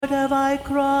have I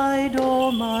cried,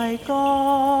 O my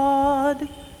God.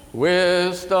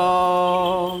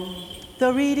 Wisdom.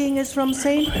 The reading is from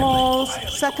St. Paul's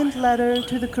second letter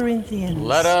to the Corinthians.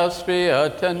 Let us be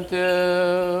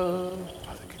attentive.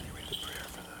 Father, can you read the prayer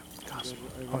for the gospel?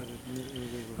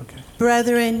 Okay.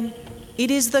 Brethren,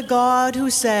 it is the God who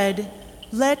said,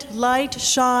 "Let light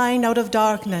shine out of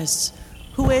darkness,"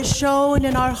 who has shown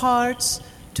in our hearts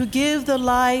to give the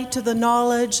light to the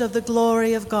knowledge of the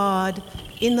glory of God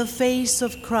in the face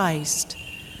of Christ.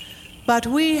 But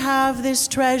we have this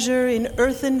treasure in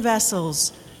earthen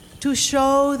vessels to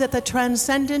show that the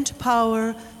transcendent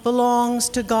power belongs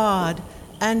to God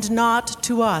and not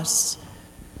to us.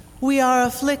 We are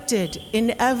afflicted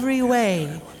in every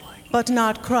way, but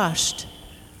not crushed,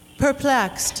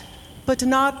 perplexed, but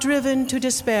not driven to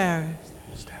despair,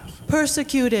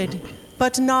 persecuted,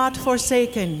 but not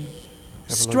forsaken,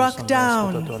 struck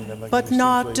down, but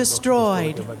not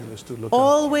destroyed,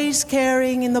 always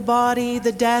carrying in the body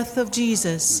the death of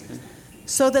Jesus,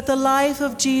 so that the life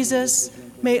of Jesus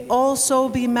may also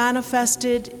be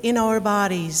manifested in our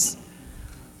bodies.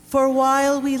 For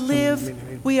while we live,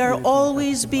 we are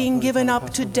always being given up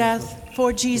to death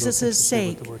for Jesus'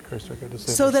 sake,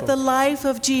 so that the life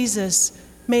of Jesus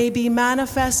may be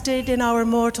manifested in our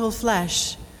mortal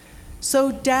flesh.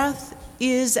 So death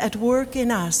is at work in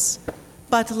us,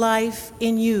 but life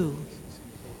in you.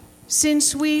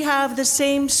 Since we have the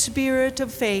same spirit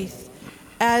of faith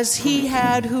as he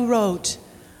had who wrote,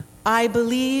 "I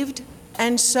believed,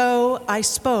 and so I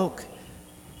spoke."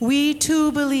 We too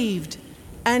believed,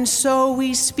 and so we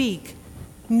speak,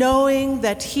 knowing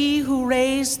that he who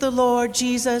raised the Lord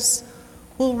Jesus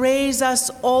will raise us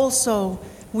also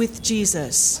with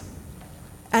Jesus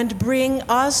and bring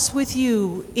us with you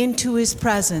into his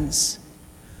presence.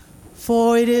 For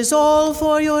it is all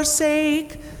for your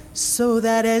sake, so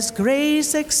that as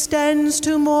grace extends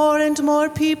to more and more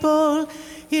people,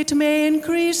 it may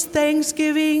increase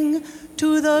thanksgiving to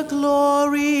the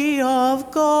glory of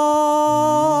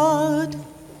God.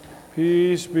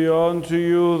 Peace be unto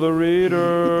you, the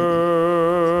reader.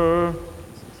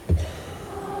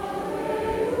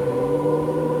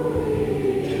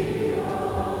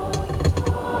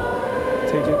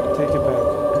 Take it back.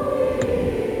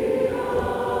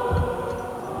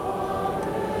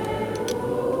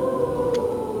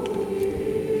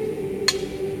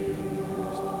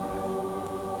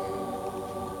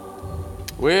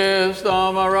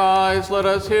 Wisdom, arise, let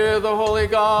us hear the holy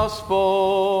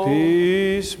gospel.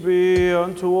 Peace be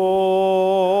unto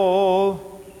all.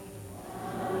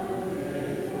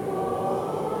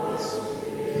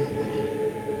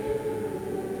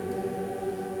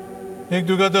 Εκ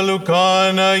του κατά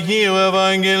Λουκάν Αγίου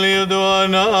Ευαγγελίου του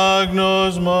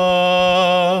ανάγνωσμα.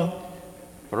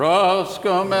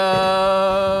 Προσκομέ.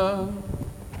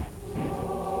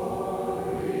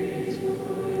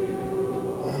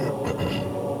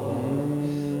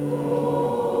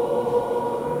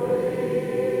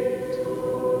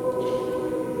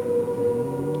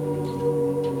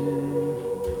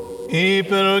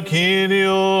 Είπε ο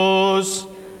Κύριος,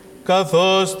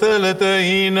 καθώς θέλετε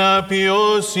ή να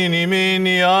ποιώσιν ημίν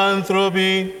οι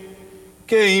άνθρωποι,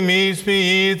 και ημείς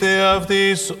ποιείτε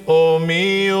αυτής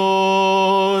ομοίως.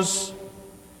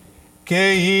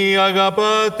 Και ή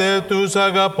αγαπάτε τους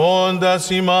αγαπώντας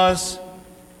ημάς,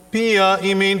 ποια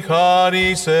ημίν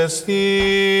χάρις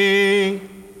εστί.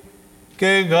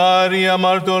 Και γάρι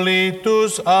αμαρτωλοί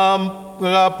τους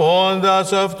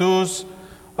αγαπώντας αυτούς,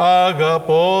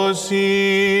 αγαπώσει,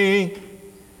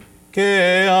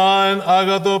 και αν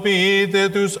αγαθοποιείτε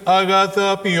τους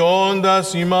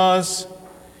αγαθοποιώντας ημάς,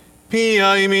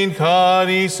 ποια ημίν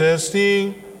χάρις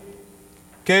εστί,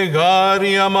 και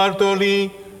γάρι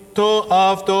αμαρτωλοί το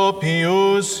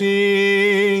αυτοποιούσι.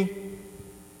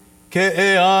 Και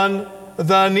εάν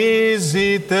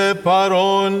δανείζετε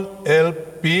παρών,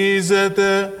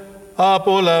 ελπίζετε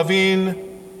απολαβήν,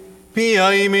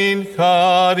 ποια ημίν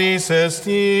χάρις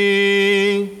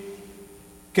εστί.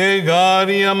 Και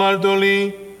γάρι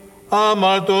αμαρτωλοί,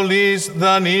 αμαρτωλείς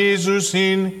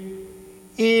δανείζουσιν,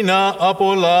 ή να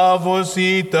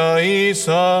απολάβωσι τα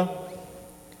ίσα.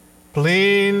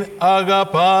 Πλην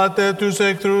αγαπάτε τους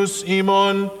εχθρούς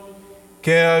ημών,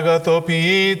 και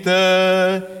αγαθοποιείτε,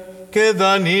 και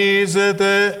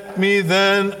δανείζετε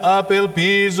μηδέν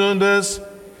απελπίζοντες,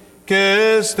 και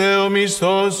έστε ο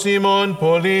μισθός ημών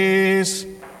πολλής,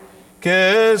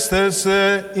 και έστε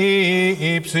σε η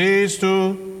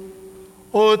υψίστου,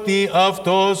 ότι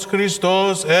αυτός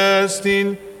Χριστός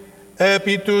έστιν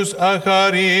επί τους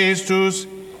αχαρίστους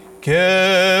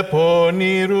και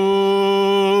πονηρούς.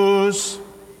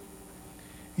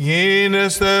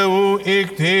 Γίνεστε ου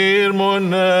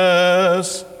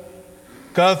ικτήρμονες,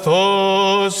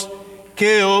 καθώς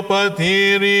και ο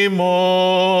πατήρ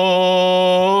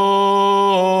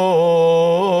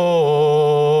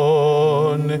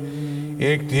ημών,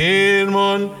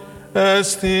 εκτήρμον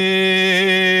εστί.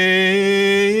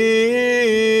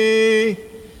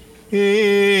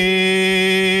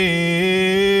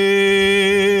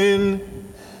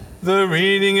 The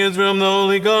reading is from the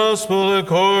Holy Gospel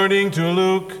according to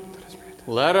Luke.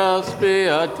 Let us be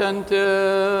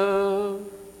attentive.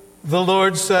 The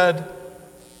Lord said,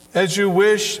 "As you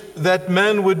wish that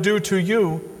men would do to you,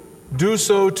 do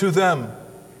so to them.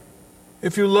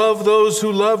 If you love those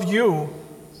who love you,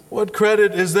 what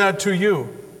credit is that to you?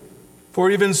 For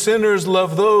even sinners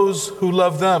love those who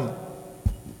love them.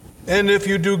 And if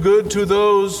you do good to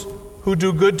those who do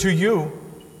good to you,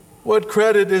 what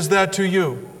credit is that to you?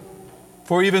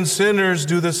 For even sinners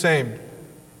do the same.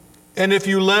 And if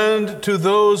you lend to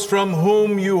those from whom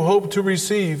you hope to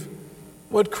receive,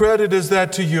 what credit is that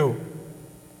to you?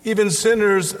 Even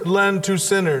sinners lend to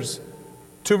sinners,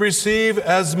 to receive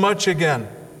as much again.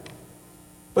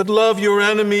 But love your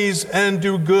enemies and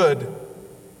do good,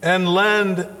 and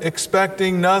lend,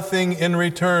 expecting nothing in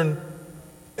return,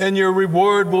 and your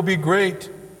reward will be great,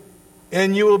 and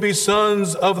you will be sons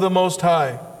of the Most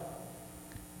High.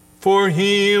 For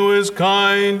he who is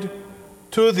kind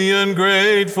to the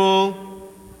ungrateful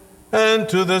and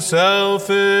to the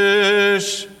selfish,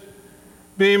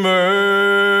 be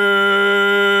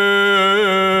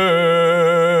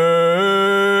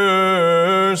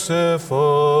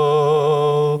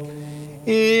merciful,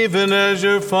 even as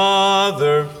your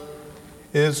Father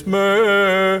is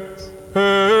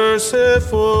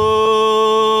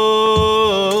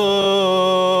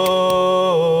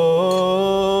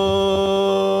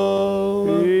merciful.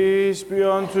 Peace be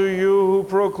unto you who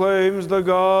proclaims the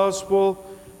gospel,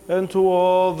 and to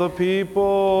all the people.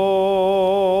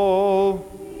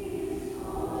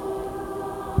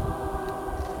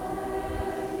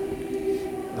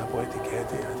 Not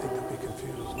poeticati, I think they'll be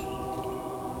confused.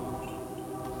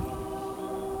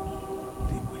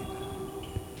 Deep weeping.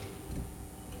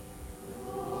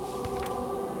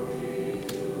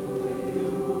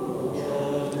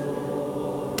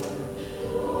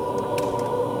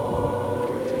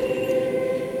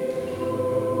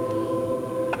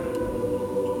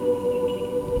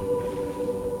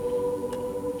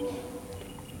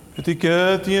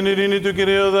 Και την ειρήνη του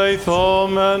Κυρίου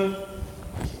δεηθόμεν,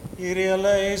 Κύριε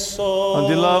ελέησον.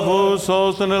 αντιλαβούς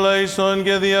ως των ελέησον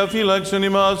και διαφύλαξον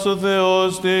ημάς ο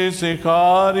Θεός της η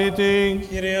χάρητη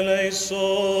Κύριε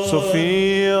ελέησον.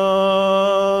 σοφία.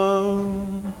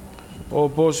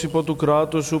 Όπως υπό του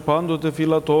κράτους σου πάντοτε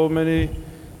φυλατώμενοι,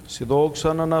 σι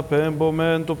δόξαν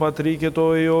αναπέμπομεν το Πατρί και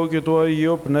το Υιό και το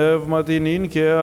Αγίο Πνεύμα την ίν και